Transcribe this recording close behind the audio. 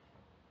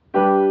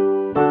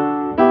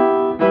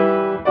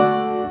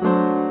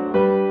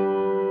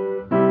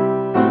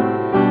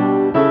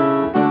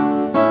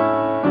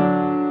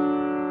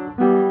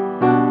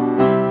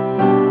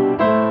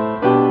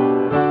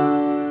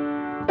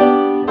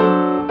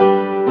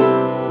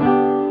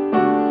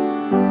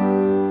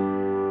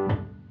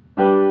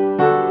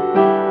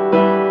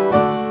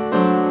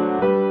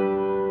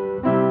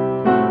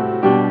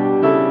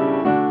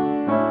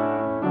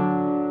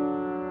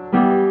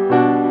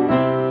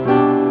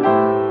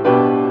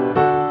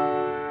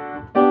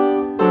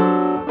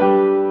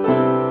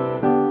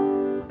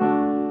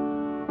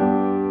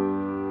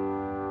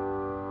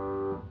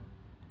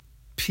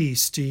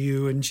Peace to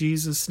you in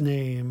Jesus'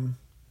 name.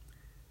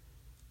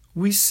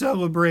 We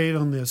celebrate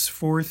on this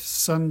fourth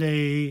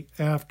Sunday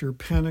after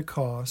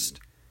Pentecost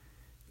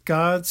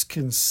God's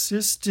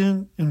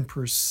consistent and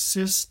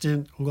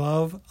persistent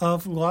love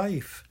of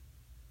life.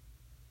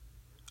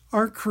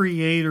 Our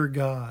Creator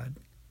God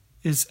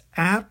is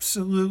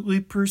absolutely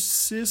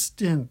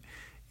persistent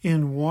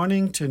in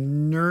wanting to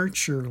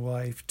nurture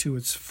life to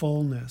its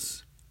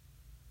fullness.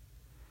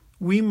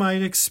 We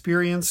might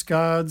experience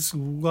God's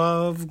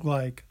love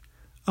like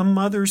a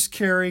mother's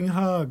caring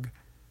hug.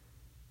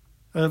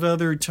 At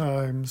other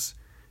times,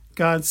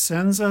 God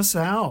sends us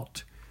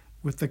out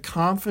with the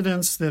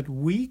confidence that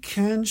we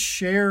can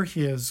share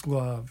His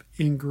love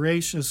in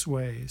gracious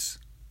ways.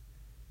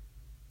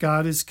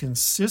 God is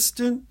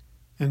consistent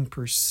and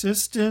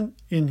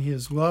persistent in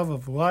His love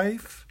of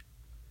life,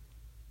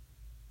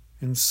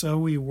 and so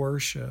we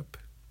worship.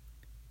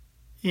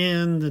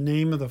 In the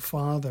name of the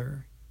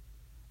Father,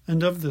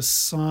 and of the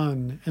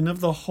Son, and of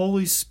the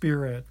Holy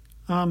Spirit.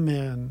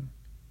 Amen.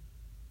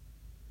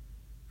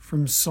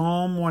 From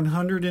Psalm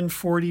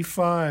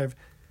 145,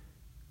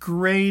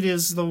 Great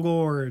is the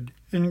Lord,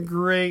 and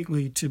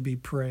greatly to be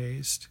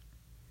praised.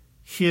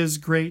 His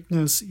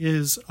greatness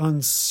is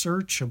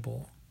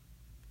unsearchable.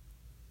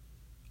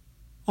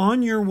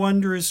 On your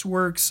wondrous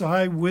works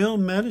I will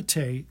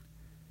meditate,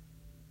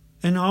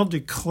 and I'll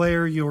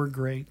declare your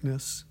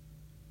greatness.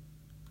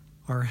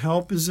 Our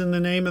help is in the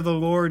name of the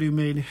Lord who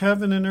made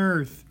heaven and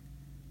earth.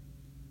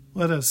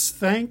 Let us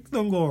thank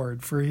the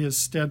Lord for His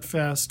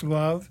steadfast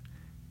love,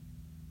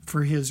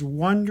 for His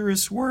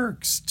wondrous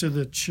works to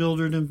the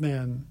children of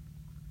men.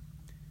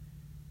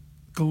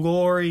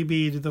 Glory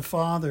be to the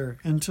Father,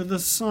 and to the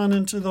Son,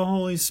 and to the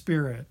Holy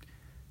Spirit,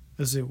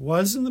 as it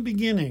was in the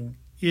beginning,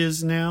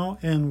 is now,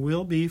 and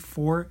will be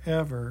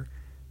forever.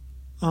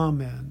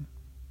 Amen.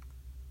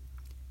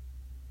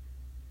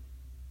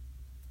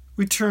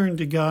 We turn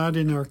to God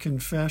in our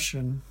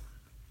confession.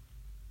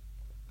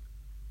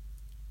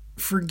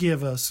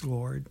 Forgive us,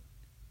 Lord.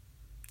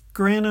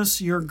 Grant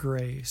us your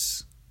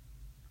grace.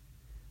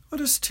 Let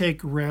us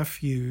take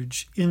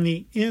refuge in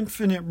the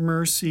infinite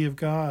mercy of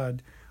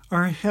God,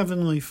 our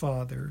Heavenly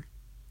Father,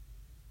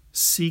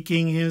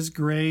 seeking His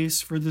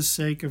grace for the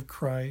sake of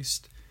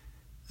Christ,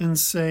 and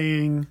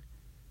saying,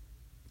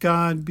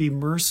 God, be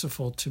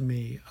merciful to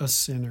me, a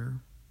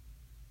sinner.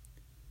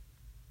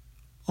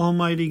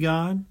 Almighty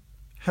God,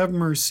 have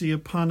mercy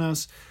upon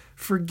us,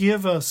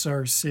 forgive us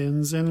our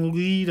sins, and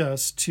lead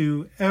us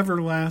to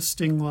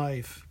everlasting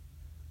life.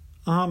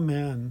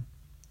 Amen.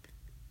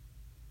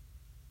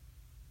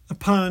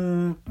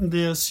 Upon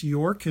this,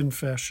 your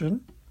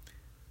confession,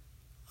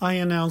 I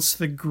announce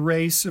the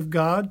grace of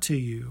God to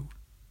you,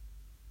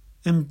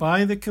 and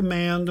by the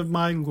command of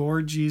my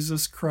Lord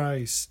Jesus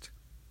Christ,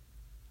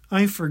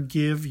 I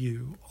forgive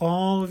you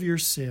all of your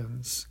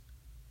sins.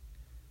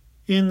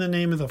 In the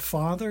name of the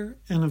Father,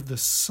 and of the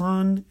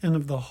Son, and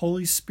of the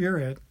Holy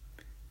Spirit.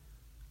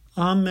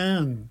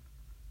 Amen.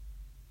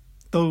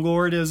 The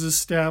Lord has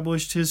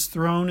established His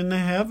throne in the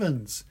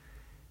heavens,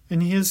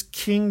 and His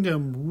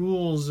kingdom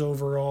rules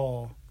over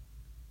all.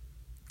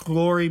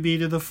 Glory be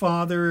to the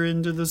Father,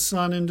 and to the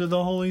Son, and to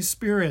the Holy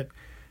Spirit,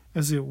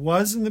 as it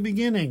was in the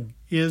beginning,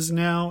 is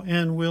now,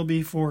 and will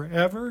be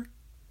forever.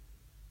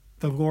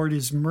 The Lord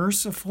is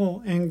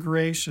merciful and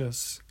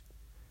gracious,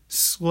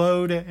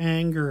 slow to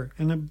anger,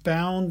 and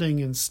abounding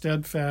in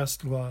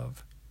steadfast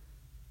love.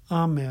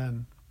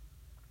 Amen.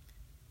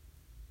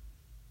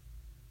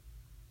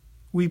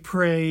 We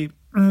pray,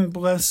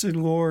 Blessed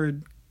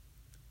Lord,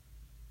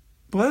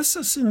 bless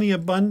us in the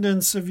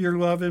abundance of your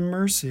love and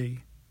mercy.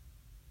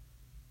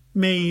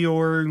 May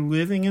your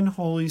living and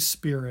Holy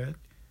Spirit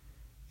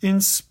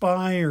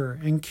inspire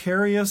and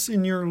carry us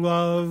in your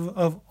love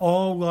of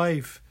all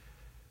life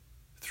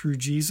through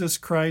Jesus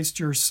Christ,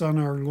 your Son,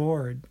 our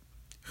Lord,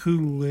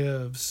 who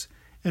lives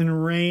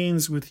and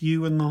reigns with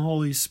you in the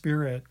Holy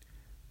Spirit,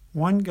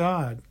 one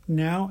God,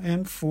 now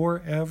and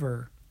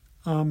forever.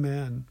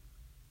 Amen.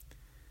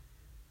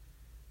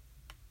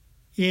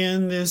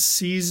 In this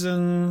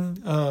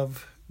season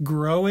of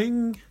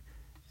growing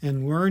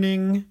and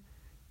learning,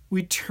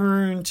 we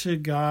turn to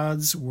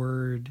God's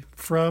Word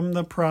from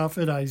the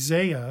prophet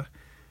Isaiah,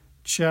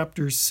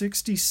 chapter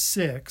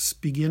 66,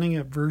 beginning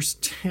at verse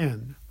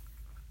 10.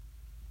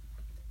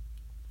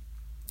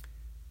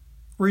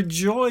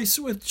 Rejoice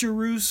with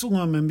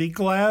Jerusalem and be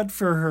glad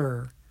for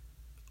her,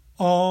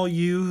 all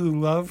you who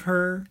love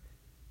her.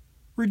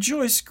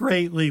 Rejoice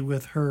greatly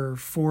with her,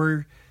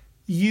 for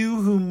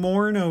you who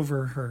mourn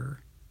over her.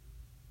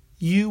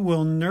 You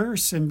will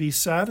nurse and be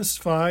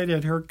satisfied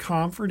at her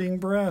comforting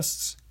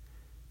breasts.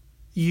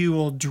 You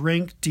will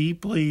drink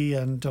deeply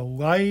and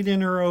delight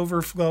in her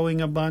overflowing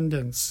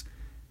abundance.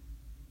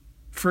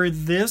 For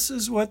this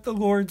is what the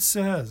Lord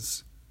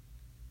says,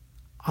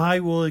 I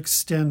will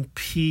extend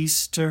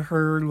peace to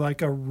her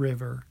like a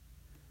river,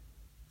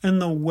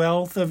 and the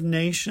wealth of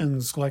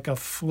nations like a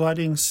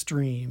flooding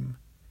stream.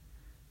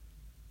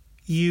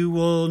 You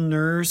will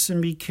nurse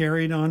and be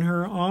carried on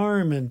her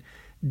arm and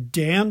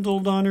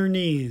dandled on her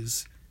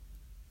knees.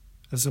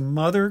 As a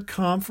mother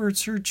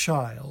comforts her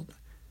child,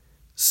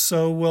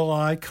 so will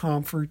I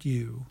comfort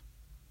you,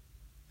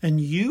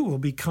 and you will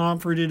be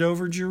comforted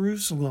over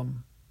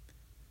Jerusalem.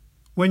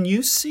 When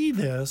you see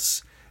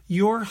this,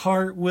 your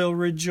heart will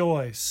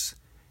rejoice,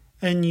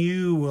 and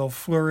you will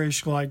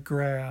flourish like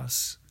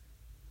grass.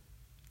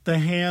 The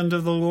hand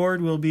of the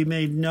Lord will be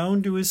made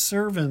known to his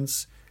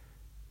servants,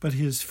 but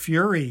his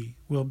fury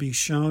will be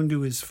shown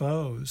to his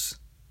foes.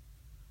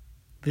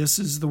 This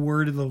is the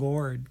word of the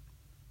Lord,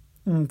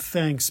 and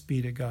thanks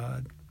be to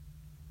God.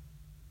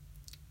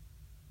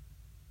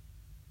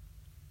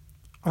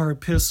 Our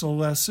epistle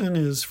lesson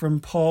is from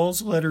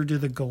Paul's letter to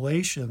the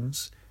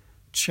Galatians,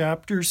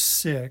 chapter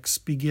 6,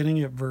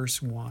 beginning at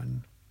verse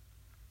 1.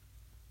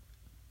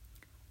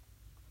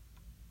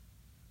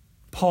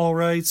 Paul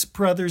writes,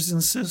 "Brothers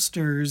and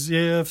sisters,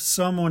 if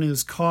someone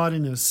is caught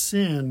in a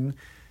sin,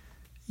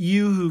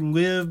 you who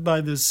live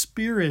by the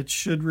Spirit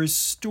should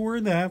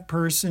restore that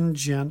person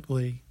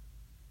gently.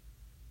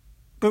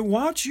 But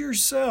watch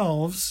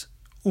yourselves,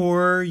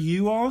 or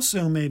you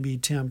also may be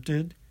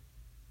tempted.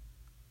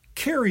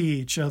 Carry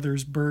each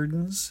other's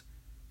burdens,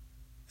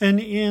 and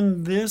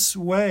in this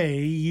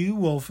way you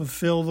will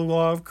fulfill the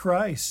law of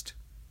Christ.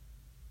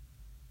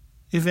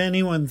 If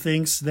anyone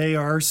thinks they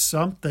are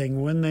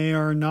something when they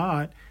are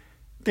not,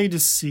 they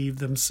deceive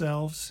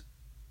themselves.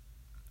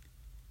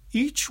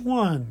 Each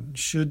one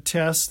should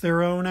test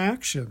their own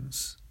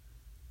actions.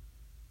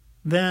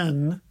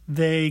 Then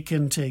they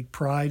can take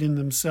pride in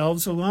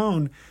themselves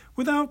alone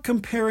without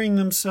comparing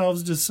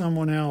themselves to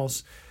someone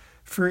else,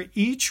 for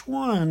each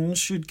one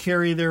should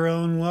carry their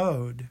own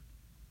load.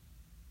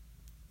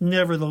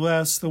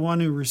 Nevertheless, the one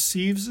who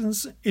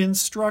receives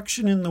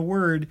instruction in the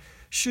word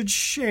should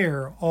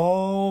share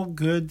all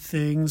good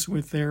things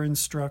with their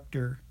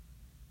instructor.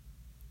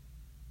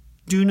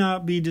 Do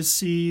not be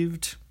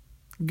deceived.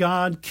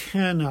 God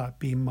cannot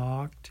be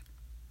mocked.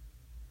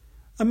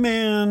 A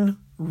man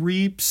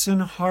reaps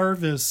and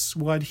harvests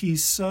what he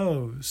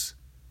sows.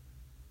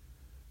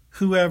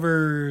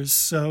 Whoever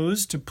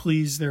sows to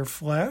please their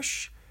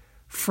flesh,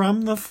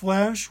 from the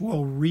flesh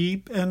will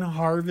reap and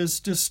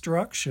harvest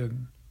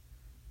destruction.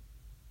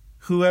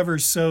 Whoever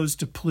sows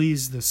to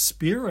please the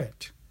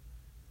Spirit,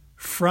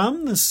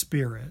 from the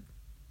Spirit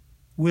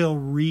will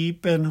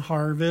reap and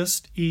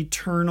harvest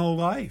eternal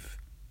life.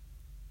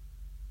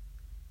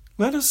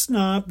 Let us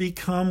not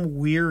become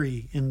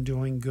weary in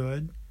doing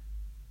good,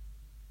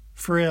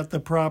 for at the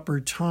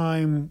proper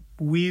time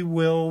we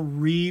will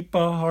reap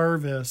a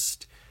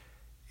harvest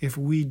if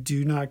we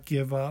do not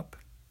give up.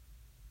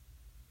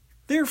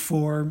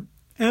 Therefore,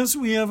 as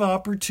we have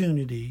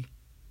opportunity,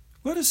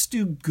 let us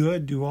do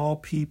good to all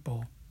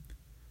people,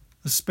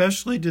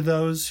 especially to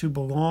those who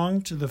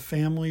belong to the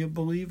family of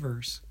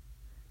believers."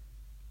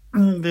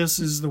 This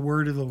is the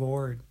word of the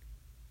Lord,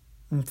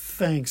 and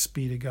thanks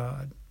be to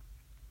God.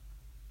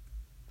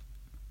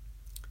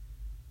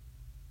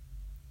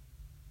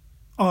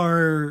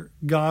 Our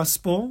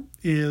gospel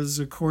is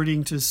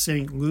according to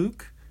St.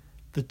 Luke,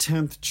 the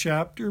 10th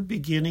chapter,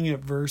 beginning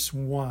at verse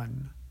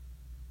 1.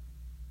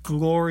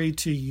 Glory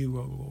to you,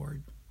 O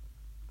Lord.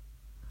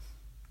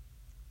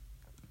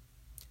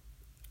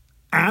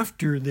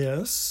 After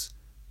this,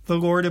 the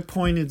Lord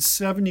appointed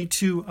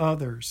 72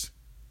 others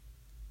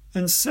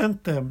and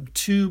sent them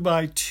 2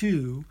 by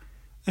 2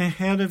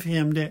 ahead of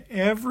him to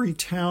every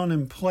town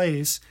and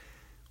place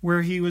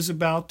where he was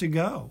about to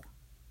go.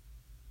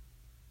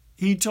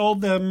 He told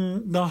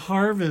them, "The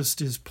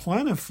harvest is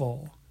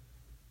plentiful,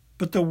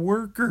 but the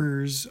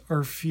workers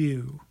are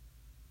few.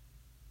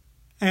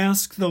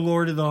 Ask the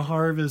Lord of the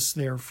harvest,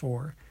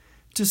 therefore,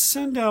 to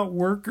send out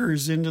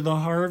workers into the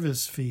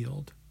harvest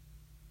field.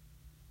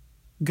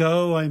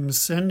 Go, I'm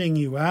sending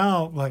you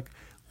out like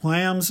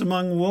lambs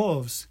among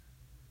wolves.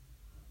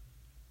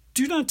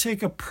 Do not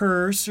take a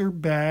purse or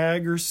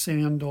bag or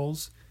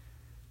sandals,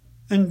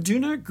 and do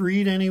not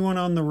greet anyone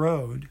on the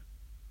road.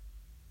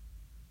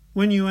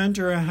 When you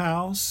enter a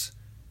house,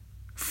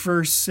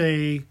 first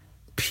say,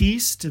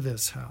 'Peace to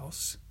this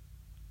house.'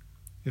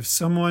 If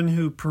someone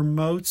who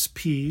promotes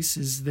peace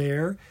is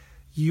there,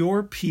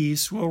 your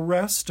peace will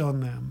rest on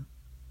them.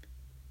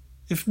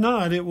 If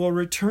not, it will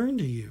return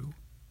to you.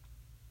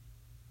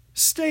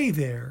 Stay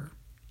there,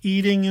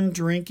 eating and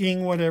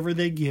drinking whatever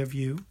they give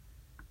you,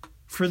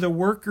 for the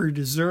worker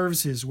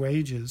deserves his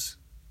wages.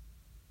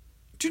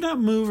 Do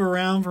not move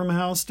around from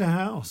house to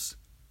house.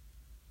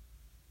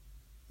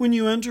 When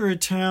you enter a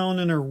town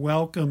and are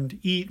welcomed,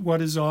 eat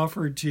what is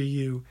offered to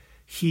you.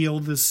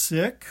 Heal the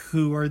sick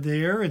who are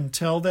there and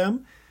tell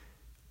them,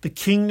 'The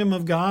kingdom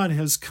of God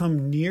has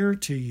come near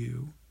to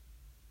you.'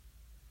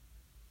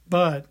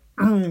 But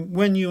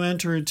when you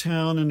enter a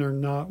town and are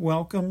not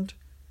welcomed,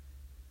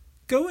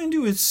 go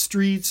into its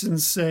streets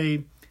and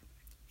say,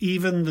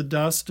 'Even the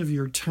dust of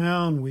your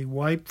town we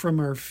wipe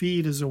from our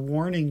feet as a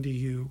warning to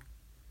you.'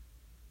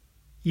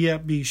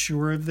 Yet be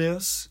sure of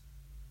this,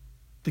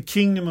 the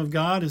kingdom of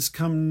God has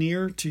come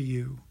near to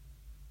you.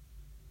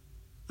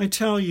 I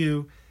tell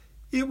you,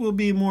 it will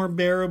be more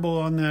bearable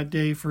on that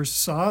day for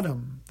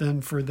Sodom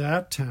than for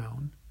that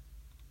town.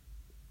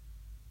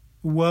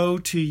 Woe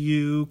to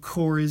you,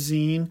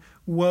 Chorazin!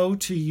 Woe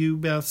to you,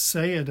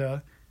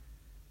 Bethsaida!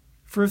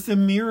 For if the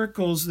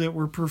miracles that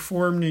were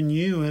performed in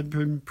you had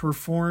been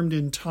performed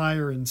in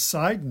Tyre and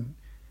Sidon,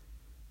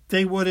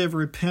 they would have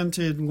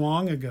repented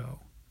long ago,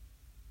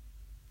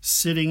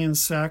 sitting in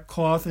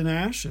sackcloth and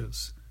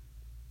ashes.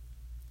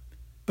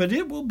 But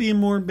it will be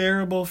more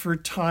bearable for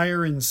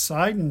Tyre and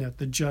Sidon at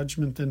the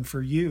judgment than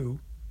for you.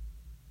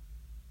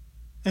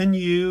 And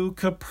you,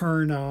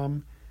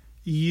 Capernaum,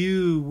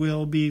 you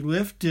will be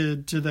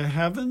lifted to the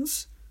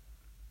heavens?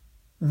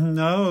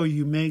 No,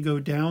 you may go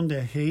down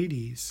to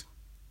Hades.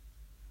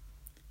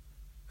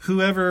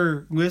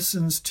 Whoever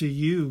listens to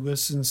you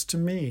listens to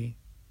me.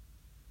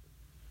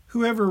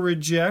 Whoever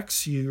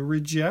rejects you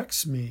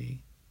rejects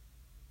me.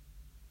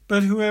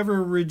 But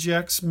whoever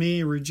rejects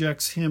me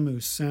rejects him who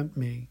sent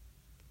me.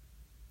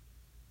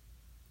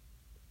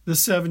 The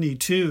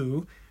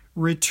 72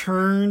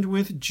 returned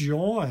with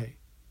joy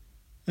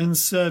and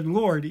said,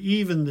 Lord,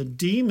 even the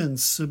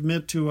demons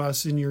submit to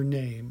us in your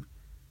name.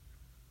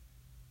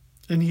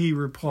 And he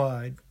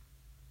replied,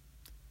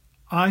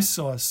 I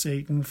saw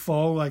Satan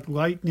fall like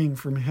lightning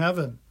from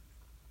heaven.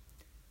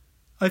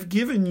 I've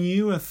given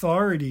you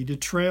authority to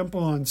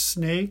trample on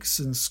snakes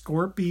and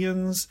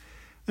scorpions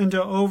and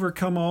to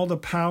overcome all the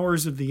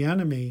powers of the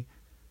enemy.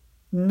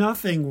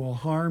 Nothing will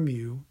harm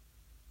you.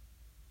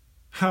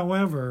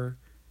 However,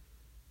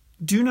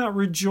 do not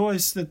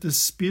rejoice that the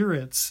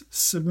spirits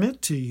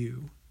submit to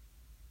you,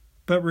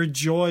 but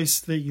rejoice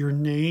that your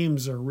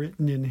names are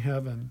written in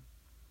heaven.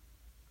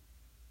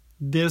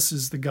 This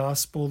is the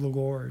gospel of the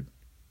Lord.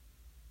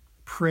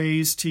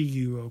 Praise to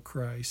you, O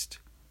Christ.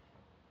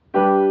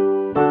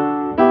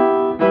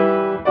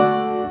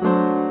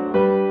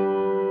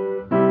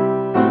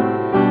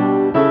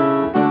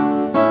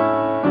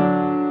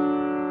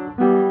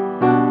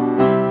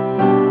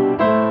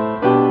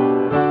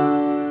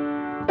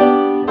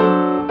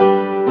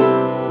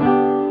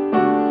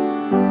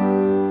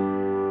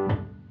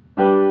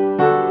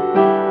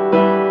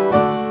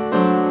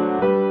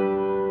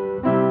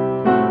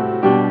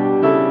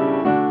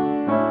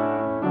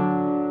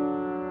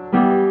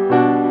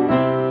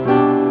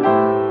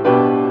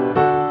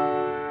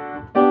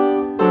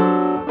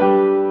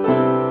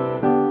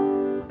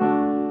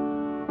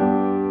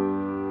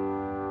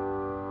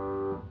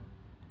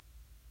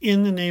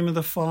 In the name of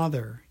the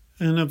Father,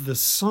 and of the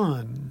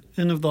Son,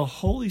 and of the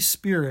Holy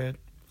Spirit.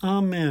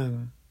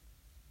 Amen.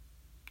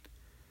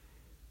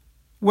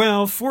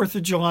 Well, 4th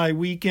of July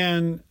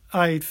weekend,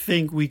 I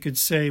think we could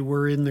say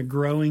we're in the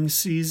growing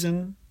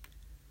season.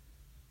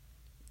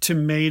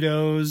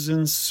 Tomatoes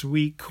and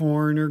sweet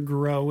corn are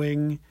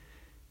growing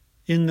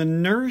in the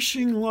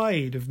nourishing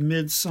light of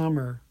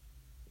midsummer.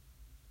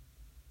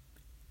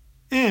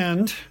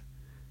 And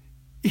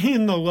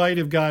in the light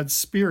of God's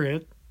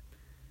Spirit,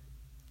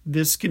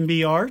 this can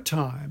be our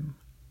time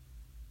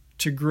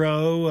to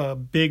grow a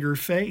bigger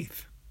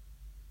faith.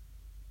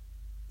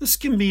 This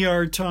can be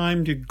our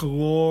time to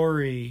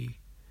glory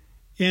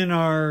in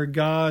our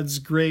God's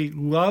great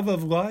love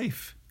of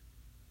life,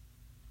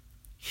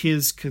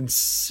 His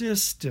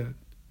consistent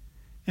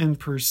and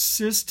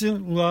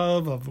persistent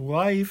love of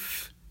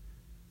life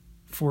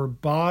for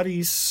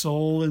body,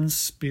 soul, and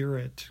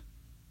spirit.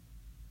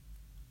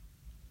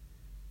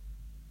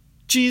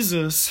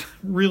 Jesus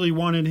really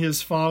wanted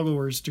his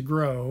followers to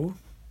grow,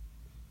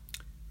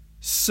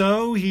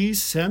 so he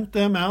sent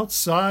them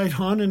outside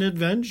on an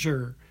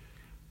adventure.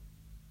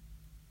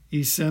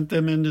 He sent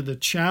them into the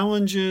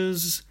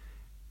challenges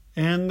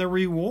and the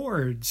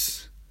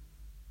rewards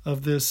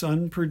of this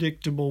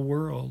unpredictable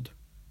world.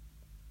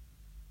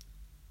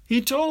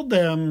 He told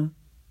them,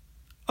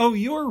 oh,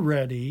 you're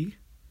ready.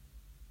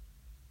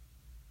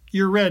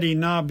 You're ready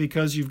not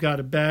because you've got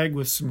a bag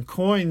with some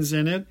coins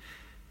in it,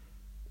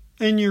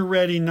 and you're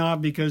ready not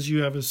because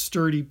you have a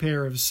sturdy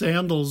pair of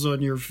sandals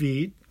on your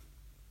feet.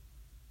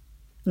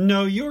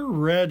 No, you're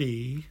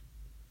ready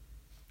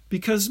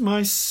because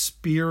my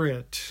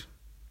Spirit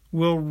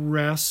will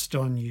rest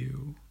on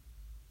you.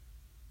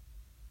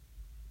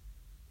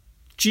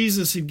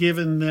 Jesus had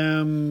given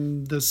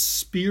them the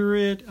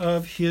Spirit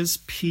of His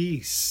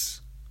peace.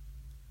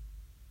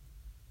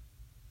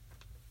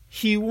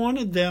 He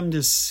wanted them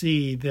to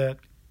see that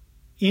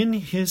in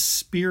His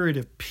Spirit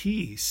of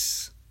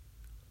peace,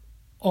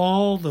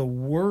 all the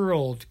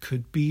world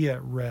could be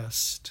at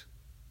rest.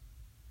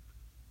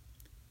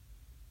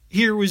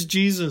 Here was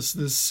Jesus,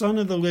 the Son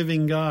of the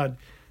living God,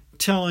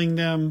 telling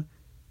them,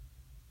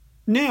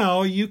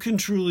 now you can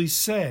truly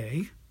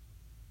say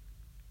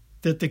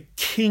that the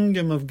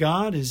kingdom of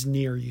God is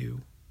near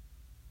you.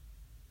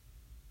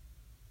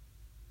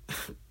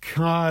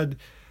 God,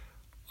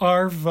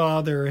 our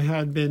Father,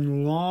 had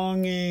been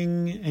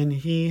longing and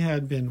He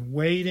had been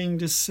waiting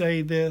to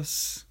say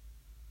this.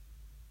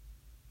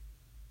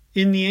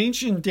 In the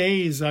ancient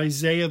days,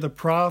 Isaiah the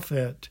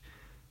prophet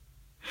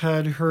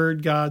had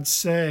heard God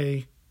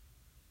say,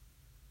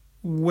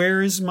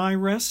 where is my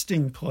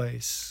resting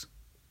place?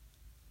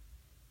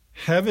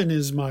 Heaven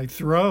is my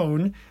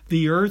throne,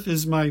 the earth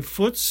is my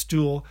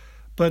footstool,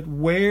 but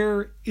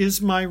where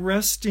is my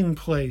resting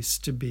place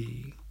to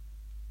be?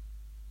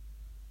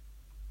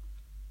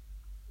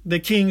 The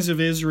kings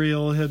of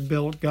Israel had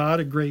built God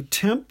a great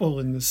temple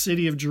in the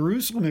city of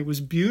Jerusalem. It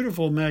was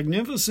beautiful,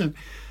 magnificent,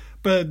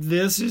 but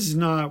this is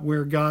not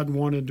where God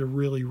wanted to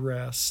really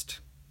rest.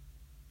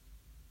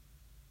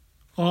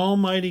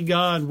 Almighty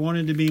God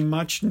wanted to be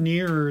much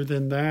nearer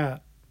than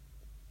that.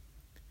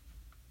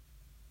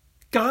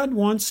 God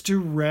wants to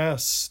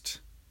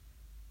rest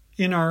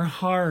in our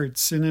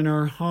hearts and in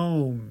our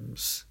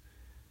homes.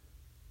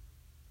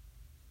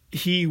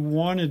 He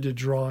wanted to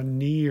draw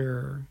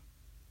near.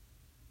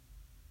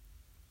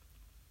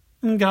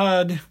 And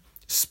God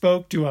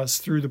spoke to us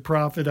through the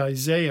prophet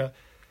Isaiah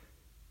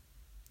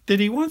that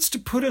he wants to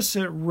put us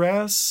at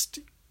rest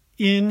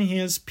in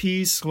his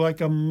peace like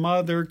a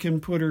mother can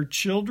put her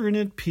children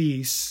at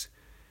peace,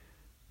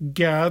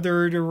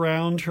 gathered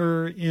around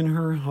her in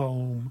her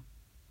home.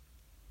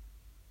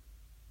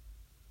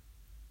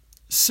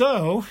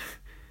 So,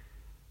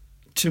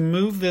 to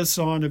move this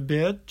on a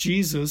bit,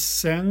 Jesus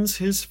sends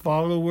his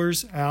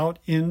followers out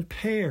in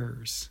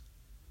pairs,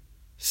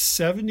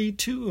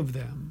 72 of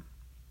them.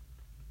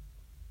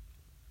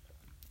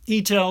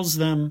 He tells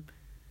them,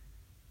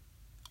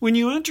 when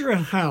you enter a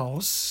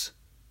house,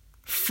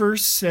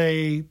 first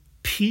say,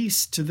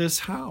 peace to this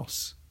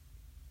house.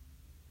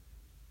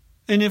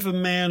 And if a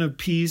man of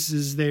peace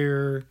is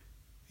there,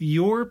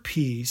 your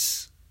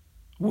peace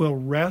will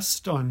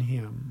rest on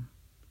him.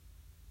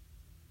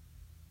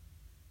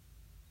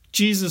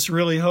 Jesus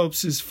really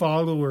hopes his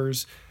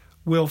followers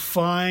will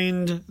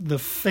find the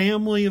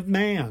family of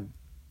man.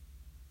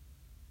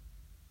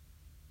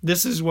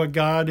 This is what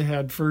God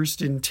had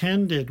first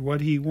intended,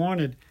 what he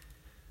wanted,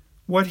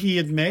 what he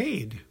had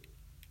made.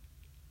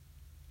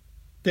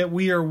 That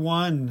we are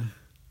one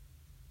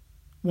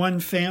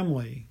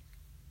family,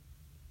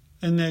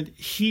 and that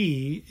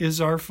he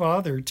is our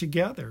Father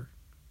together.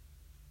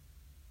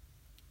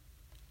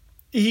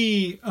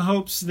 He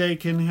hopes they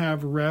can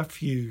have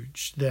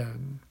refuge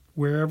then,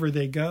 wherever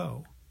they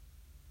go.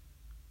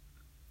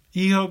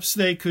 He hopes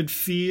they could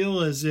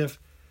feel as if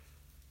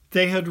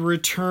they had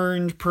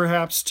returned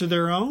perhaps to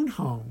their own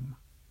home.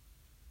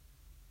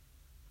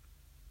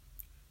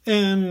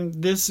 And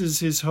this is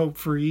his hope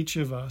for each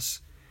of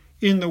us.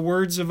 In the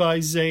words of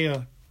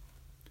Isaiah,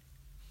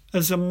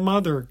 as a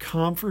mother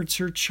comforts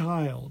her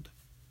child,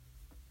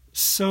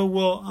 so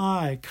will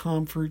I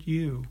comfort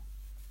you.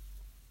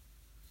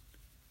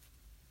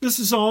 This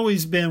has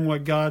always been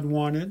what God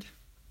wanted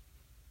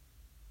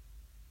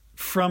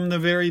from the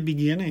very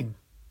beginning.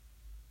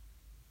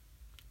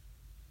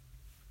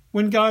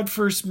 When God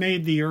first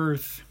made the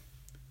earth,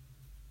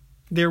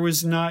 there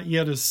was not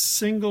yet a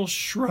single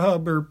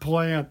shrub or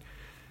plant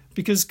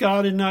because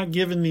God had not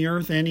given the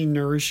earth any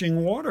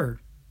nourishing water.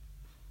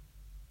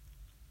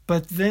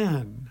 But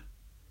then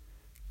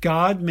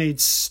God made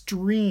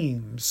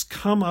streams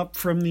come up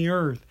from the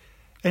earth,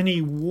 and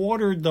he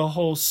watered the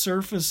whole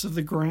surface of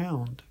the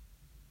ground.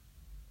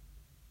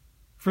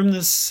 From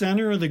the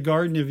center of the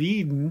Garden of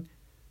Eden,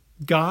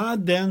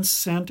 God then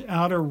sent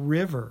out a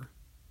river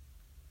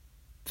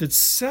that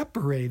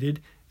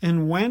separated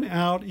and went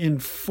out in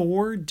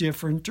 4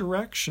 different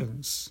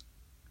directions.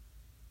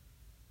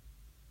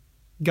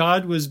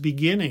 God was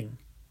beginning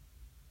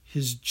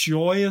his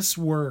joyous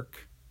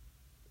work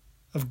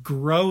of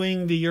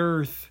growing the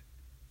earth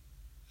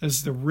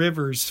as the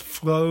rivers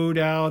flowed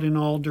out in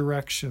all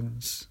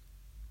directions.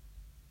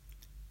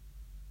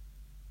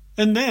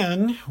 And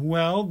then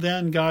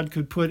God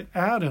could put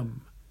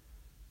Adam,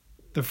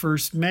 the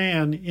first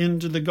man,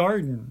 into the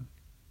garden.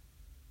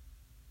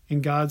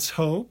 And God's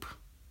hope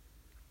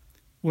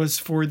was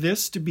for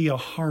this to be a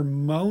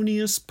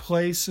harmonious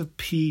place of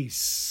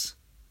peace,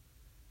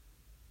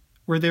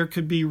 where there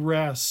could be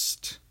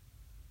rest.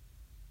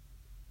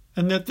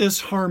 And that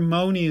this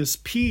harmonious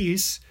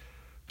peace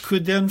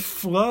could then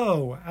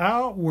flow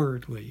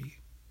outwardly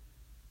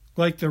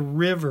like the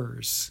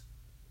rivers.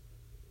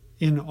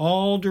 In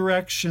all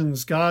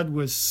directions, God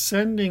was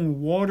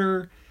sending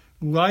water,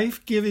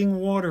 life-giving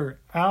water,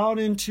 out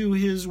into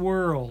his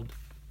world.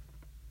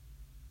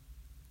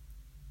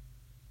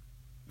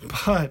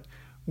 But,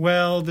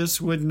 this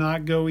would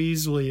not go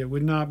easily. It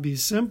would not be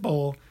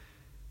simple,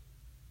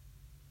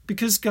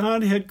 because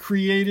God had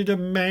created a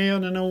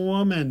man and a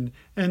woman,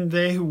 and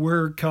they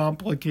were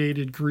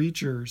complicated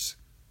creatures.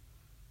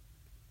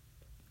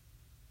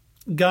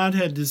 God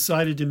had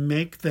decided to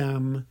make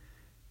them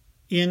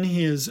in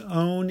his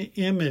own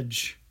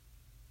image.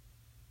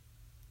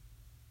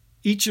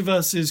 Each of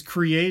us is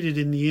created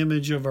in the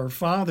image of our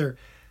Father,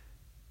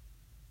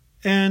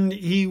 and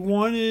he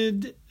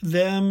wanted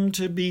them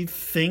to be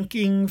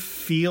thinking,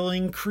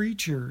 feeling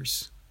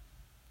creatures.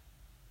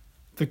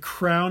 The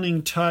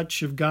crowning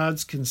touch of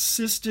God's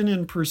consistent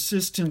and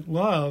persistent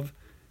love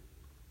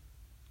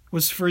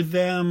was for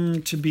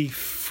them to be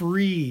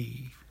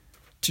free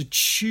to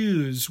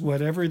choose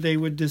whatever they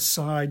would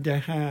decide to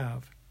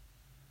have.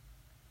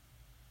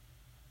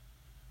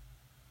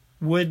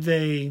 Would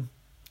they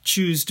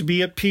choose to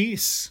be at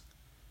peace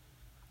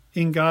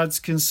in God's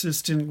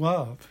consistent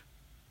love?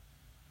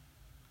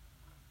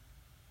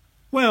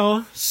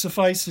 Well,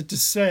 suffice it to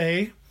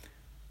say,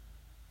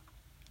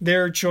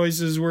 their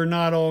choices were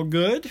not all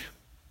good.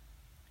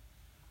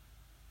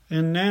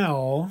 And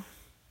now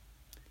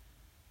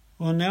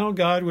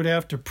God would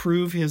have to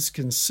prove his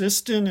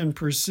consistent and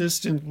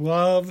persistent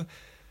love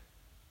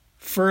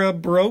for a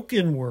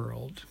broken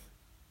world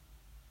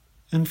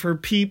and for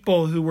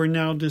people who were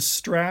now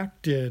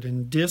distracted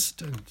and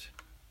distant.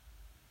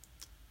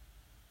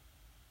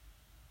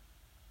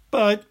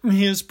 But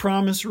his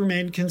promise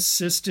remained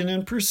consistent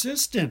and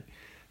persistent.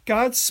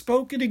 God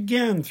spoke it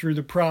again through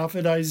the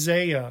prophet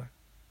Isaiah.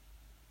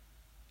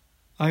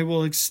 I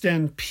will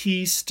extend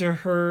peace to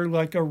her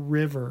like a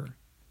river.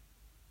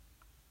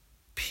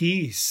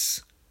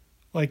 Peace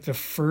like the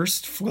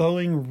first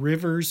flowing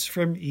rivers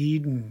from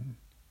Eden.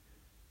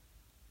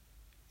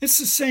 It's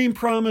the same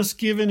promise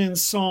given in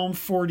Psalm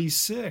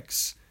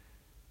 46.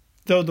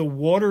 Though the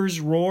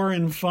waters roar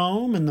and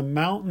foam and the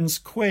mountains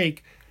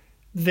quake,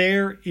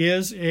 there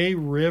is a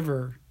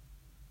river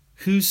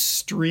whose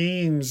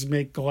streams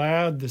make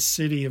glad the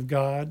city of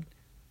God,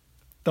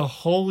 the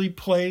holy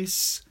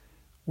place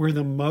where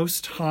the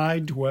Most High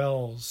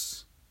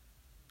dwells.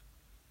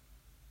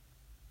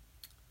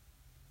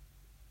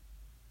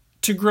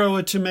 To grow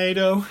a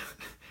tomato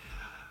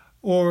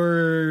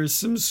or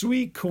some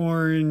sweet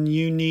corn,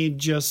 you need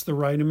just the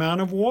right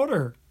amount of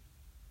water,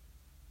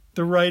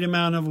 the right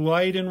amount of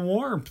light and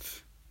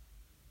warmth.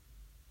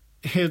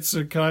 It's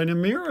a kind of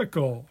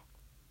miracle.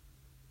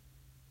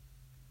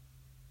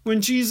 When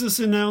Jesus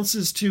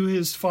announces to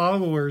his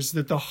followers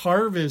that the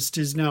harvest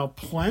is now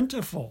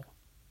plentiful,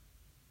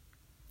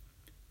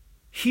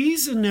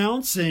 he's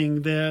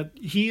announcing that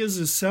he has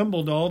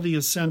assembled all the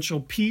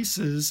essential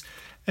pieces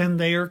and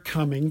they are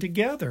coming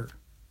together.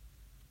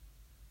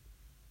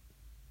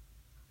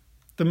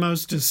 The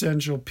most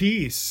essential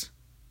piece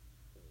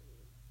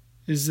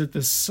is that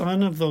the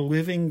Son of the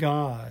living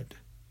God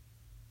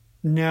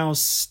now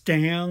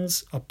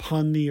stands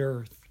upon the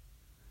earth.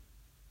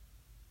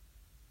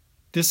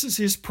 This is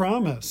his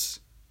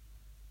promise.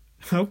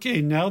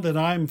 Okay, now that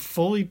I'm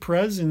fully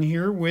present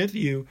here with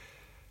you,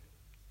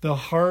 the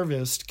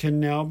harvest can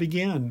now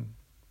begin.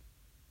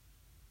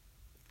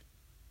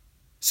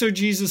 So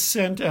Jesus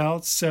sent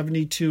out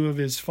 72 of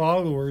his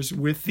followers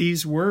with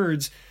these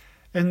words,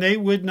 and they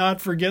would not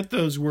forget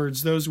those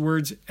words. Those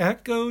words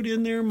echoed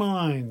in their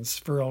minds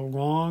for a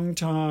long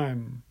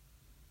time.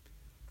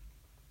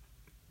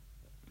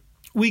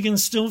 We can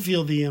still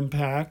feel the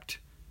impact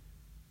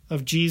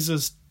of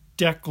Jesus'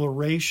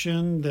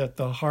 declaration that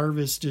the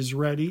harvest is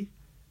ready.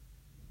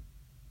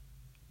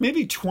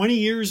 Maybe 20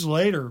 years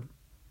later,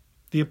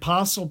 the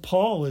Apostle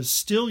Paul is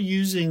still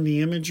using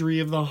the imagery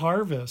of the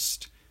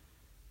harvest.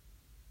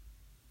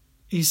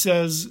 He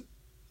says,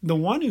 the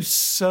one who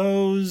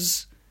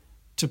sows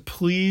to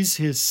please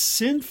his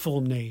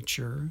sinful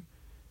nature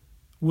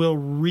will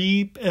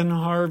reap and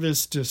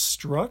harvest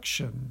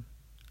destruction.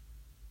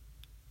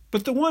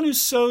 But the one who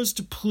sows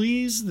to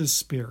please the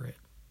Spirit,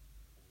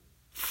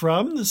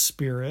 from the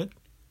Spirit,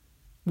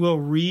 will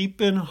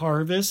reap and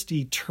harvest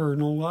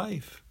eternal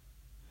life.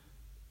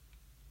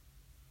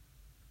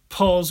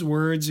 Paul's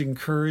words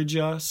encourage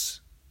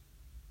us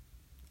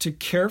to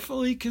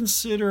carefully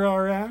consider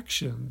our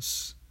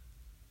actions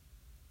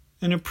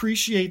and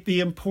appreciate the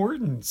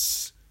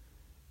importance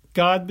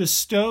God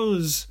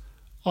bestows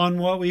on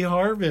what we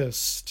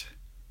harvest,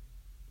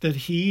 that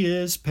he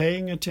is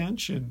paying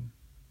attention.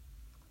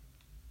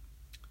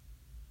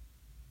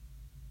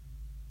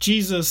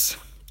 Jesus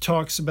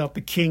talks about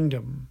the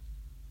kingdom.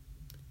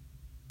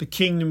 The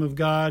kingdom of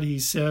God, he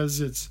says,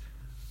 it's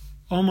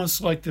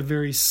almost like the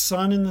very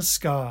sun in the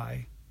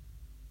sky.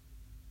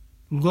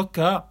 Look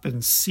up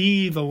and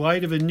see the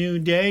light of a new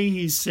day,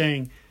 he's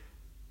saying.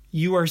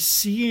 You are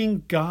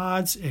seeing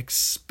God's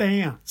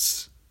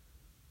expanse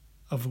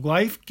of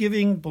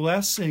life-giving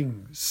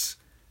blessings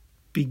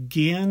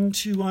begin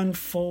to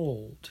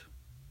unfold.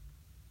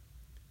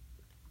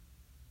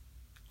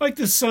 Like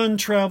the sun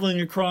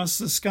traveling across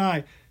the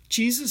sky,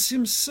 Jesus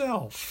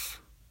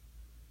himself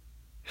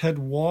had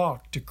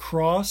walked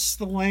across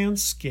the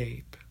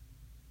landscape,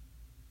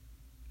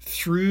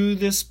 through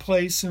this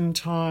place and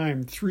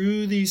time,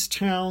 through these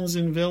towns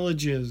and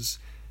villages.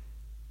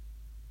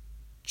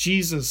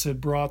 Jesus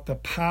had brought the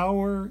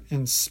power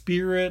and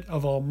spirit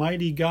of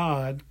Almighty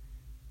God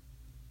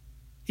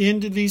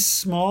into these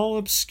small,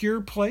 obscure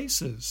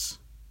places.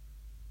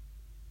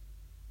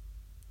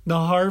 The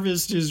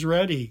harvest is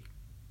ready.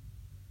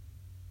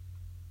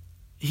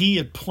 He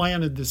had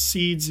planted the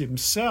seeds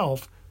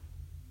himself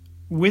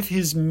with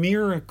his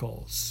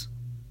miracles.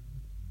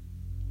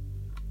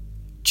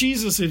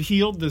 Jesus had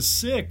healed the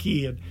sick.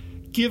 He had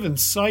given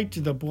sight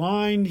to the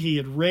blind. He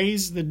had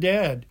raised the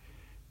dead.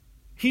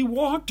 He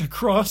walked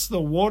across the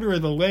water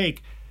of the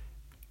lake.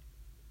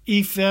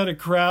 He fed a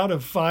crowd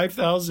of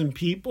 5,000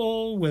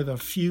 people with a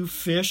few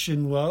fish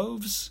and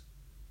loaves.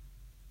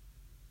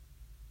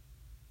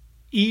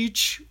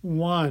 Each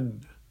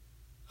one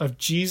of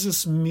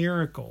Jesus'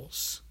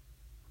 miracles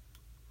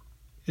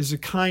is a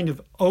kind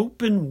of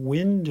open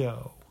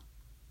window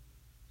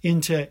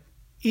into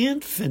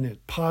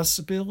infinite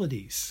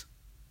possibilities.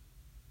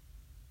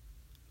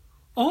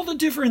 All the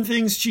different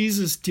things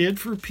Jesus did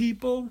for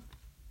people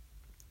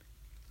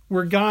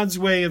were God's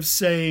way of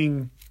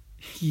saying,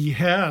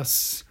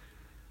 yes,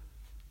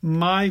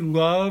 my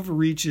love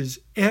reaches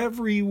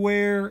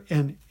everywhere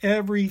and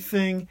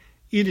everything.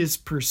 It is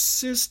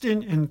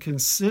persistent and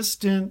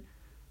consistent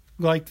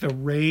like the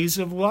rays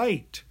of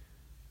light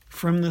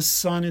from the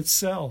sun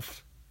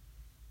itself.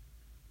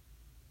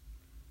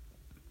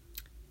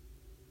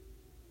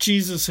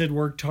 Jesus had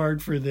worked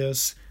hard for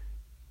this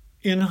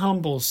in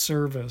humble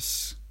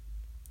service.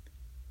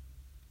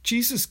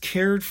 Jesus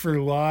cared for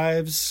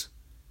lives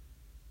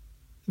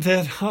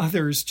that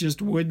others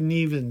just wouldn't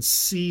even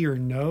see or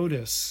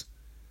notice.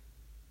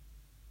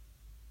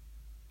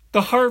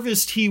 The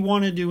harvest he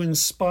wanted to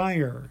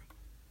inspire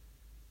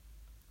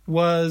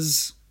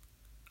was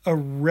a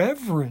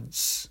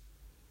reverence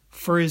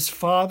for his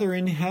Father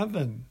in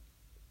heaven.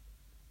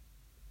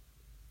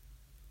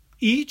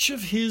 Each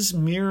of his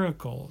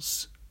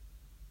miracles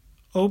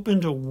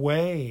opened a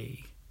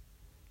way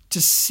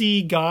to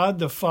see God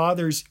the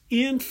Father's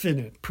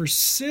infinite,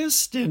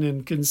 persistent,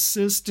 and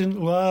consistent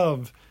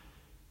love.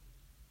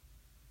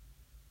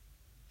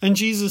 And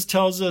Jesus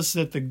tells us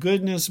that the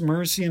goodness,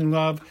 mercy, and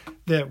love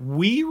that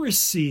we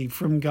receive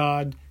from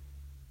God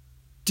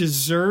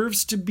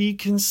deserves to be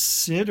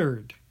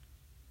considered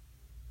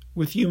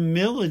with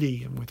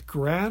humility and with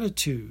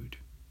gratitude.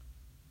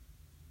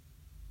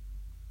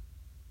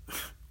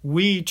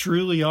 We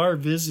truly are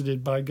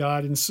visited by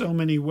God in so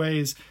many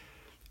ways.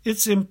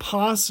 It's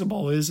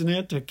impossible, isn't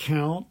it, to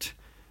count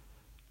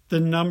the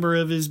number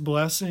of his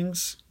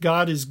blessings?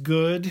 God is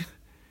good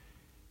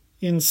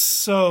in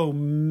so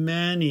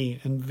many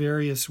and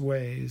various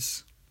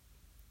ways.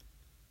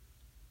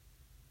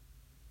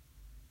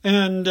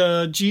 And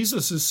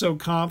Jesus is so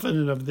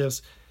confident of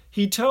this.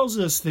 He tells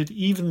us that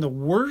even the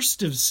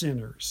worst of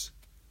sinners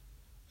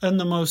and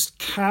the most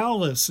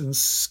callous and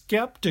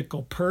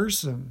skeptical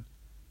person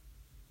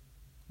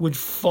would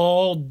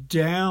fall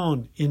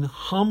down in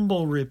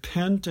humble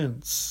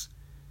repentance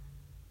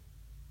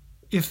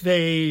if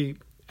they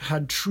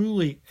had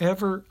truly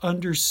ever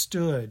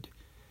understood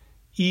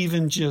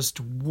even just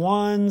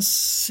one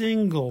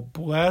single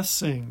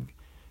blessing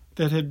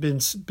that had been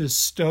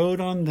bestowed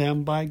on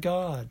them by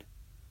God.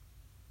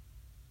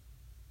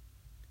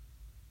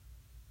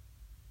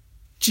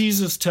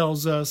 Jesus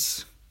tells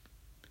us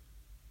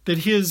that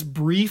his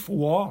brief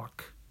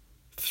walk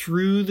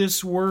through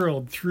this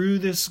world, through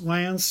this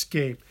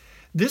landscape,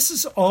 this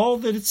is all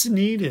that it's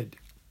needed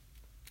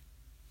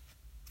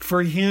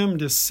for him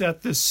to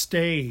set the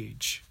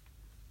stage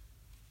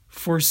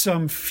for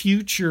some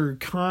future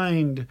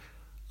kind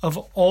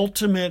of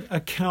ultimate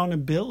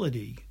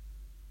accountability.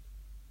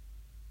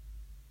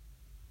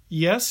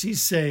 Yes,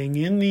 he's saying,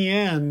 in the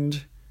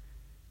end,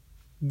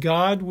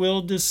 God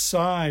will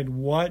decide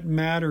what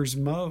matters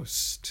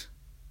most.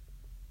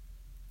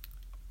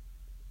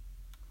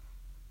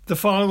 The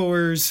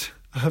followers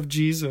of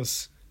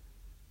Jesus,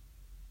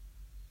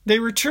 they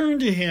return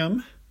to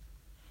him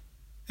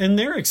and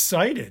they're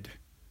excited.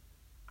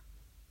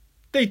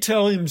 They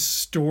tell him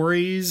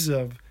stories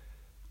of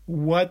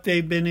what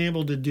they've been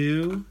able to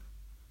do.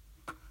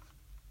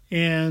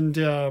 And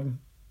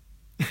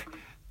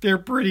they're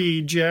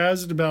pretty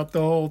jazzed about the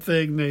whole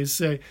thing. They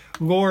say,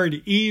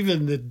 Lord,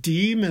 even the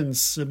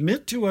demons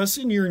submit to us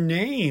in your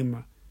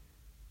name.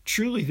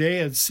 Truly, they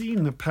had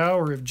seen the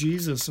power of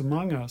Jesus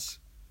among us.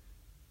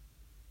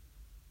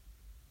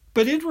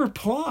 But in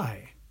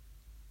reply,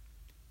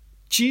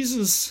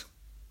 Jesus,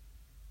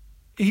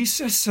 he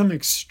says some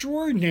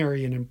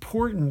extraordinary and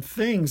important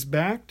things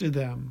back to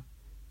them.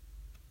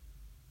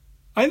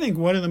 I think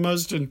one of the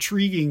most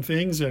intriguing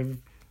things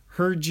I've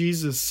heard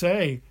Jesus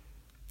say,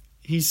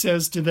 he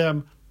says to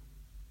them,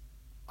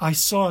 I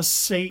saw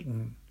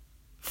Satan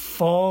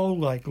fall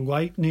like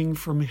lightning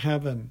from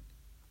heaven.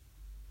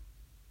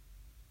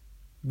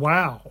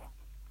 Wow.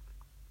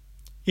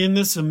 In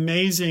this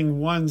amazing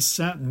one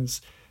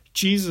sentence,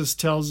 Jesus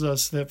tells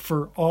us that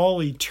for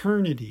all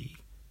eternity,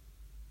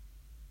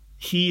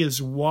 he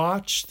has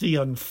watched the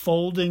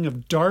unfolding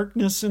of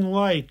darkness and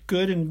light,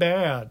 good and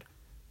bad.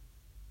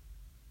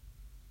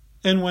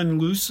 And when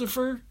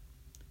Lucifer,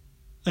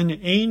 an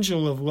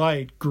angel of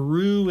light,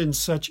 grew in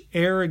such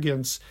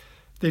arrogance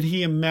that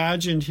he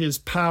imagined his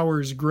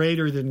powers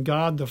greater than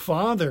God the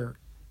Father,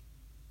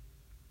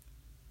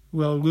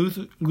 well,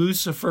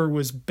 Lucifer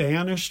was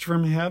banished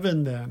from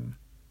heaven then,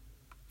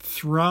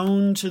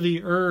 thrown to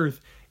the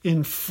earth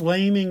in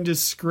flaming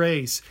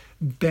disgrace,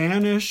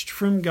 banished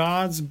from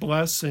God's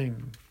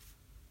blessing.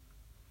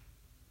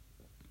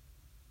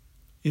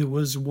 It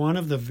was one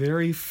of the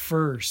very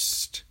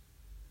first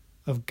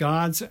of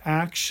God's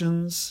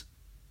actions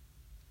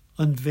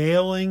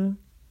unveiling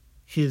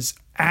his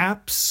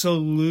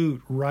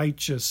absolute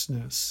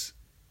righteousness,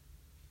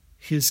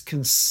 his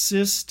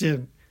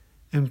consistent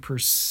and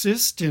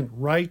persistent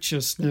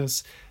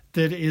righteousness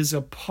that is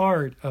a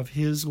part of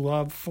his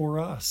love for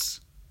us.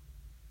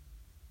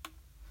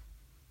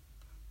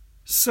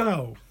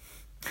 So,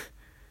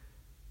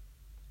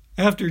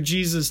 after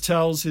Jesus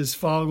tells his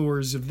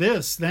followers of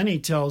this, then he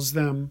tells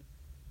them,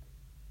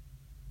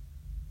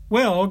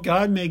 Well,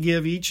 God may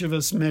give each of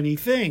us many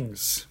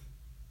things.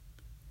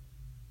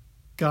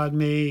 God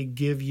may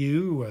give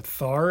you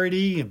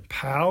authority and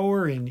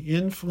power and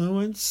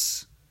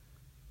influence.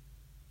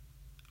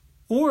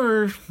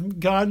 Or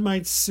God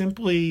might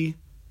simply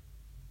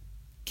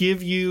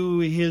give you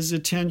his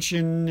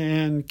attention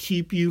and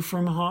keep you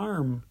from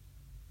harm.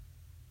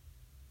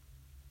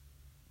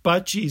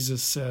 But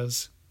Jesus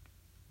says,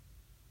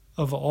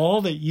 of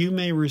all that you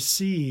may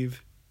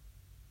receive,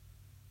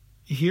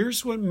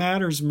 here's what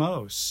matters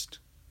most.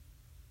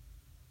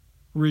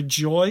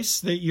 Rejoice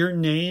that your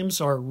names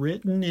are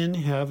written in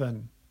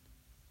heaven.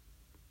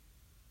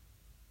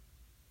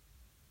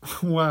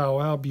 Wow,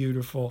 how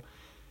beautiful.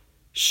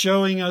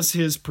 Showing us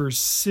his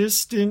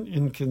persistent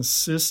and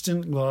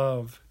consistent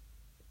love.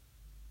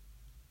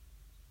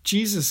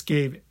 Jesus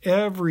gave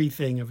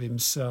everything of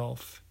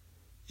himself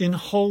in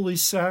holy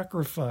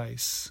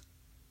sacrifice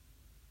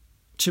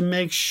to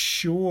make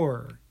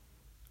sure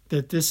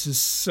that this is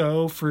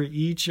so for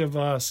each of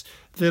us,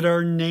 that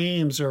our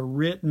names are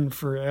written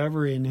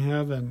forever in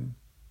heaven.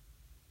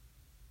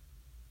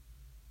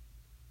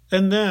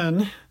 And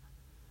then,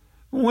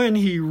 when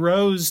he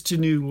rose to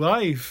new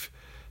life,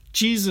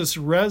 Jesus'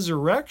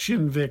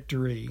 resurrection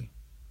victory,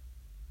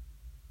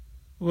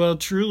 well,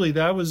 truly,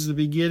 that was the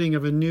beginning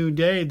of a new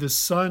day. The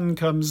sun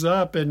comes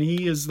up and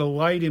he is the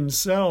light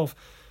himself.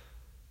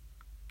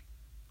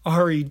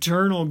 Our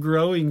eternal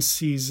growing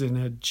season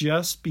had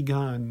just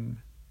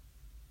begun.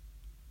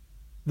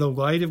 The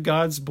light of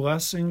God's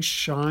blessing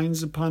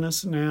shines upon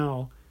us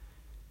now.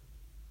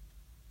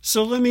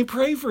 So let me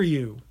pray for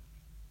you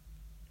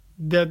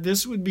that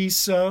this would be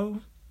so.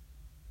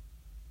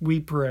 We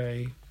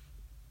pray.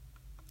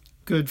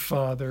 Good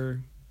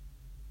Father,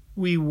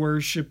 we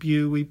worship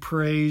you, we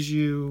praise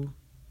you.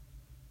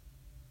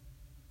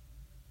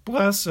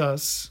 Bless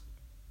us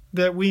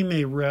that we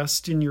may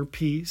rest in your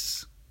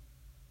peace.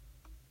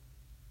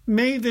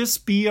 May this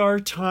be our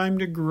time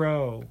to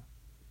grow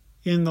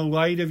in the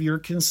light of your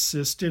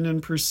consistent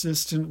and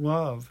persistent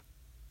love.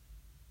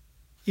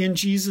 In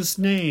Jesus'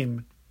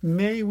 name,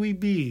 may we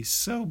be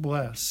so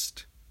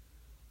blessed.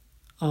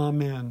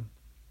 Amen.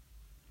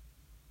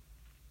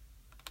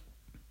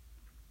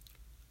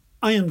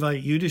 I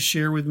invite you to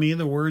share with me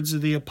the words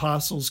of the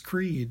Apostles'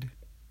 Creed.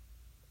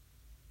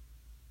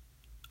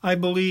 I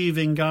believe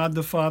in God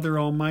the Father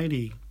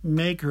Almighty,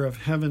 maker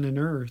of heaven and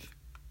earth,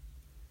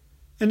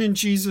 and in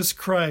Jesus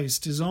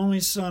Christ, his only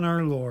Son,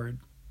 our Lord,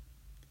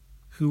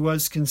 who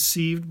was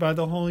conceived by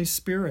the Holy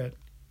Spirit,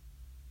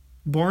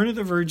 born of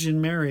the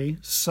Virgin Mary,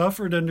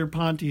 suffered under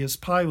Pontius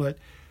Pilate,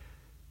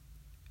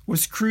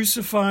 was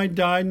crucified,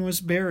 died, and was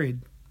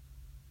buried.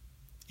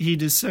 He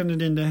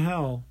descended into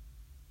hell.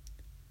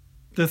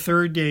 The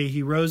third day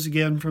he rose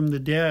again from the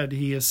dead.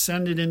 He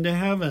ascended into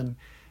heaven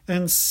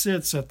and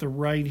sits at the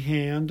right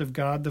hand of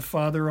God the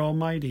Father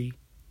Almighty.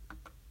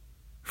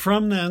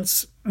 From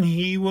thence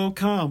he will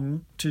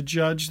come to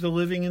judge the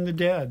living and the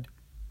dead.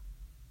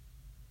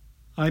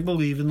 I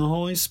believe in the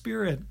Holy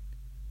Spirit,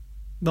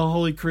 the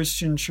Holy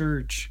Christian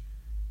Church,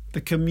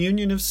 the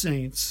communion of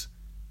saints,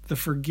 the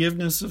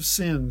forgiveness of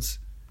sins,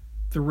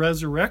 the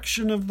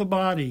resurrection of the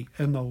body,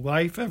 and the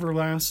life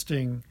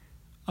everlasting.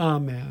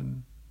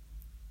 Amen.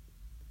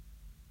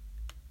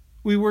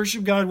 We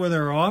worship God with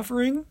our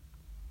offering.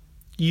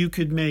 You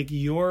could make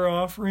your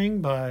offering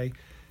by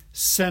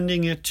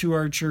sending it to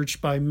our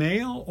church by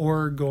mail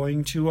or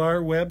going to our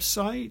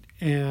website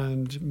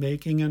and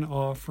making an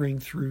offering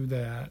through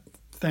that.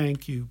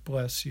 Thank you.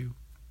 Bless you.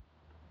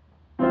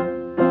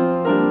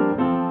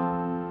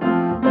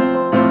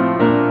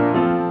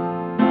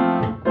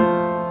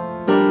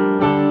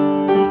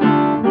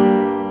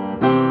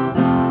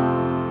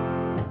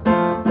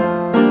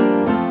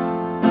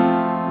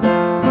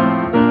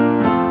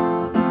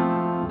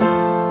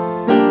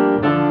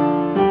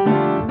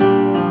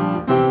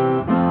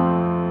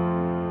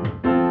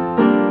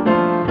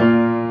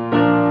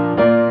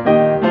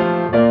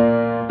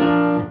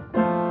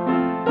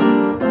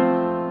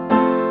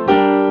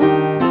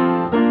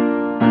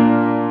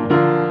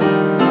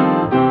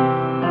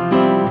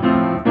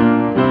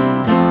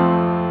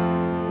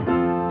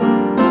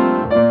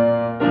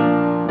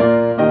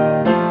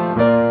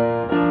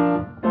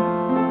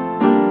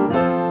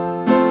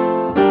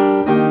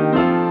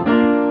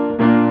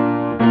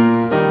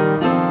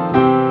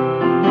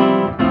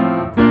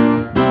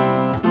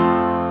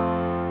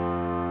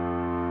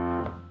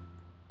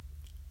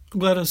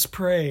 Let us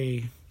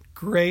pray.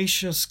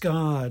 Gracious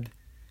God,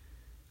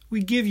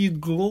 we give you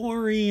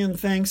glory and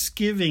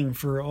thanksgiving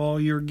for all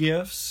your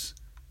gifts,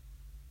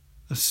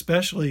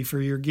 especially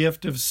for your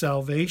gift of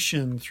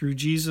salvation through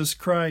Jesus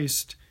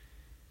Christ.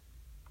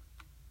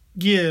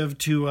 Give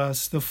to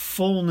us the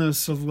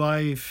fullness of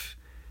life,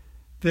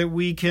 that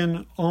we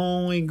can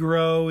only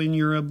grow in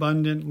your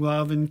abundant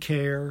love and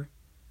care.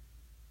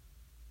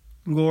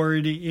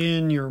 Lord,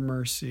 in your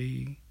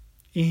mercy,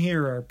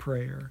 hear our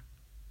prayer.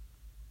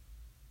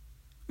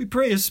 We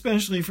pray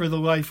especially for the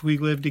life we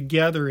live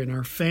together in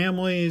our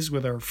families,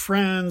 with our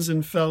friends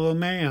and fellow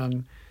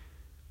man.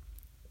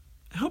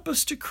 Help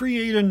us to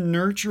create a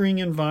nurturing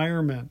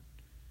environment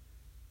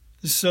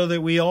so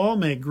that we all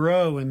may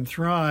grow and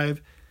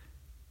thrive.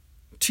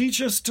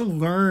 Teach us to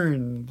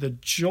learn the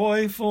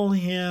joyful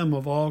hymn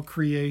of all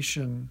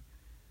creation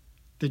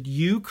that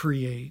you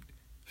create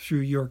through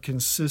your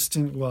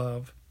consistent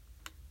love.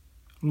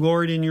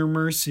 Lord, in your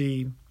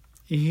mercy,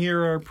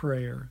 hear our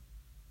prayer.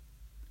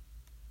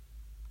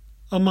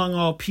 Among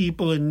all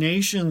people and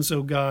nations,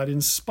 O God,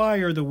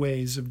 inspire the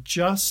ways of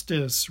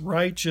justice,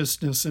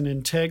 righteousness, and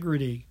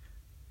integrity.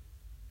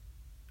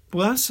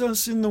 Bless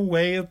us in the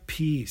way of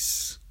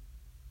peace.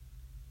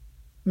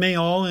 May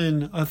all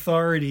in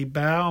authority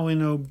bow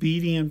in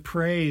obedient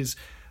praise,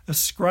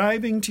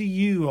 ascribing to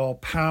you all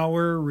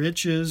power,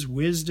 riches,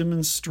 wisdom,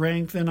 and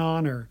strength and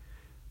honor,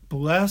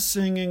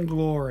 blessing and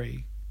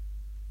glory.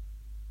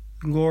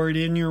 Lord,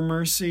 in your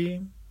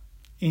mercy,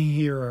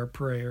 hear our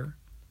prayer.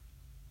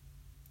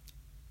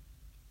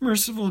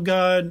 Merciful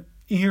God,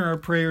 hear our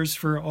prayers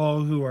for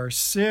all who are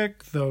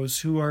sick,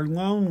 those who are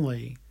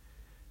lonely,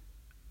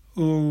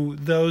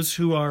 those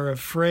who are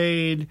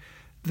afraid,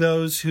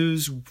 those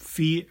whose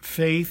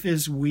faith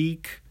is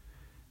weak,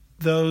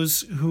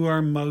 those who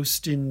are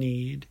most in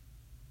need.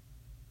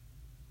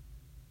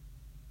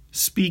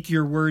 Speak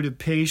your word of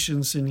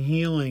patience and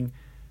healing,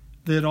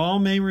 that all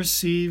may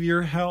receive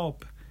your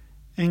help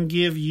and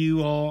give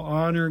you all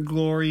honor,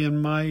 glory,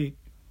 and might.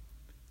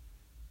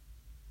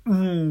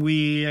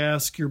 We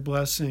ask your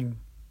blessing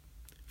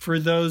for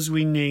those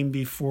we name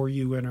before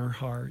you in our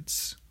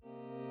hearts.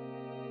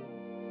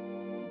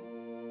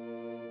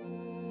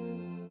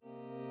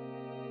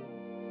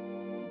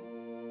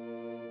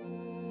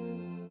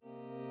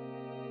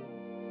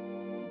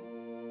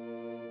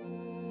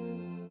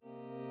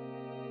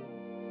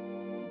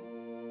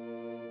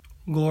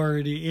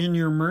 Lord, in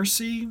your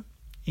mercy,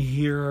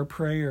 hear our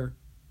prayer.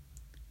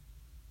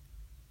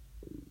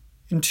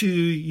 Into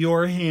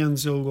your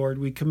hands, O Lord,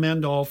 we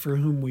commend all for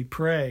whom we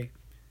pray,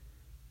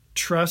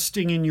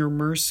 trusting in your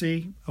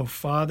mercy, O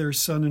Father,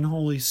 Son, and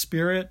Holy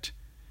Spirit,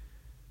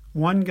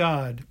 one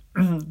God,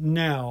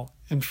 now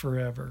and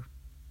forever.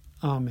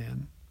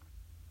 Amen.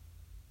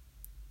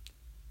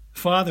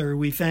 Father,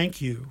 we thank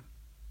you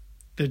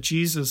that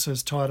Jesus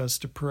has taught us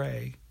to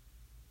pray.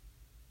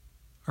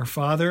 Our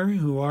Father,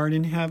 who art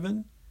in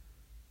heaven,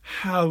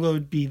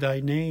 hallowed be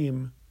thy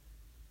name.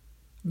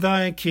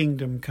 Thy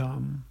kingdom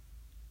come.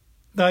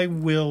 Thy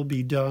will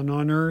be done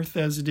on earth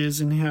as it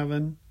is in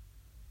heaven.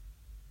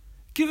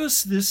 Give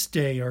us this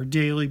day our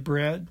daily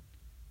bread,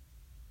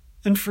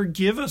 and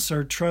forgive us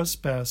our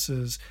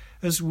trespasses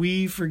as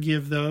we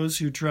forgive those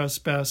who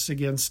trespass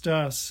against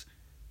us.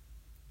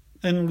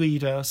 And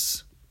lead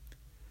us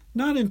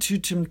not into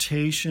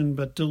temptation,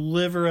 but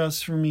deliver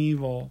us from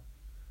evil.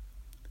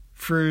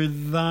 For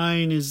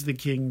thine is the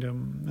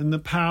kingdom, and the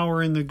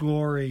power, and the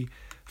glory,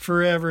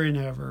 forever and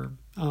ever.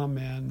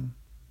 Amen.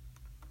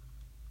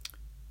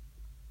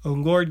 O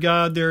Lord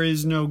God, there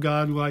is no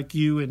God like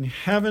you in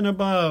heaven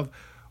above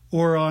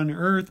or on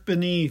earth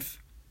beneath.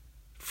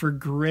 For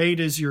great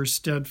is your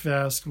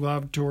steadfast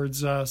love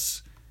towards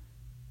us.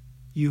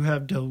 You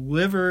have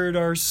delivered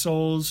our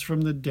souls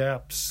from the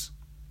depths.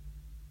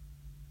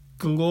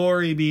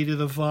 Glory be to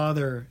the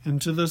Father,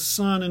 and to the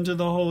Son, and to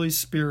the Holy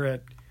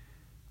Spirit,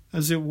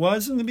 as it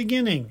was in the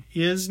beginning,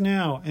 is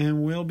now,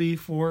 and will be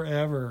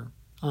forever.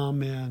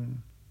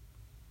 Amen.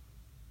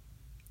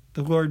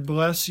 The Lord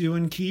bless you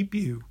and keep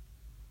you.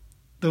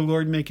 The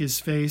Lord make his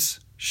face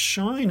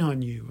shine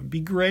on you and be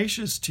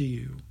gracious to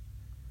you.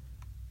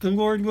 The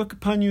Lord look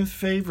upon you with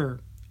favor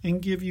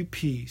and give you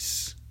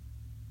peace.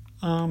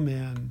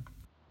 Amen.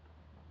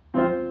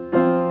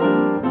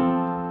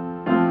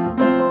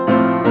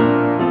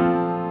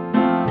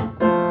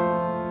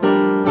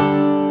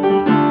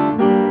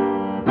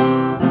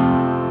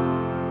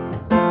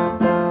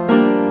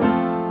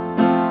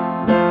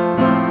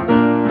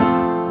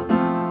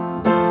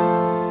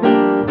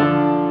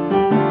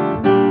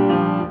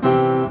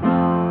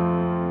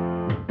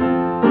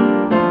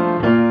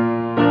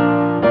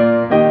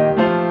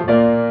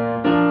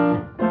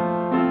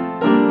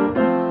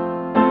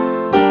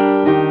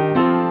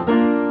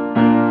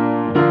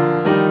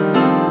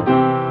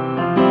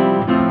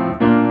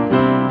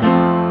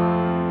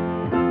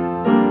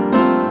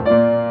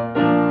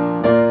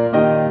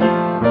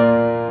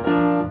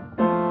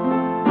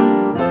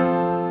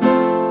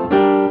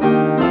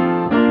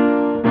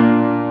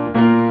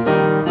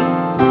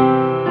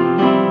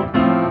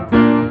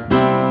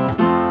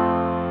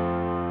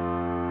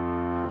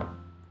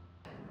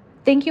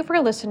 Thank you for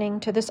listening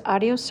to this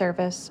audio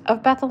service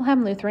of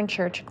Bethlehem Lutheran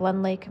Church,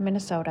 Glen Lake,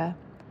 Minnesota.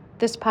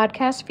 This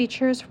podcast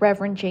features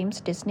Reverend James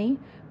Disney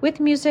with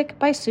music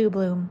by Sue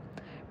Bloom,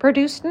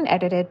 produced and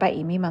edited by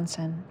Amy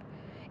Munson.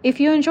 If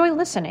you enjoy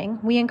listening,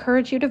 we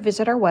encourage you to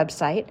visit our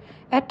website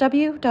at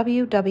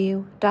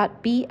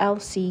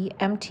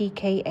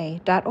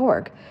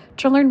www.blcmtka.org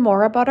to learn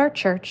more about our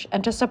church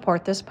and to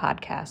support this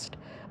podcast.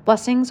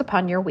 Blessings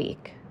upon your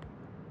week.